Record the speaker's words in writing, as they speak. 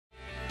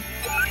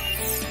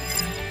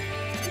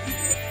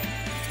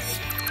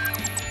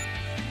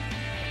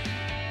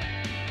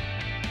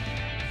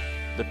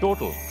the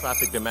total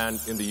traffic demand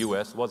in the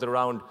US was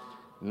around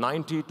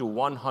 90 to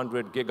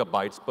 100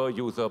 gigabytes per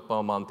user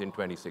per month in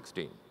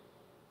 2016.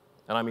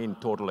 And I mean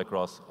total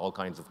across all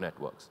kinds of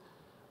networks.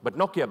 But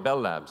Nokia Bell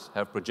Labs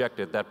have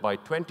projected that by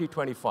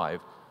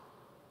 2025,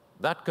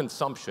 that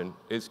consumption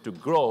is to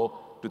grow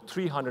to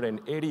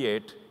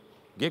 388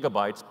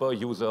 gigabytes per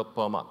user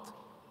per month.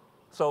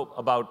 So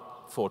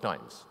about 4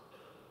 times.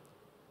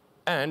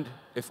 And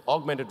if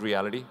augmented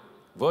reality,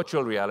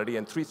 virtual reality,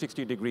 and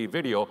 360-degree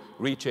video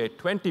reach a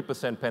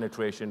 20%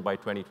 penetration by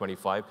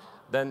 2025,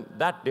 then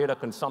that data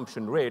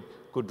consumption rate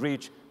could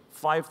reach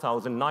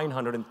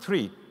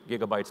 5,903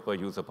 gigabytes per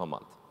user per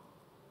month,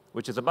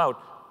 which is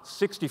about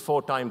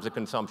 64 times the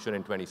consumption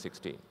in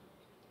 2016.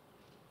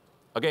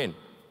 Again,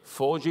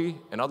 4G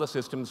and other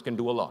systems can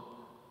do a lot.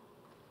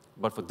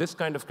 But for this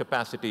kind of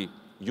capacity,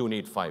 you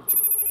need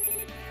 5G.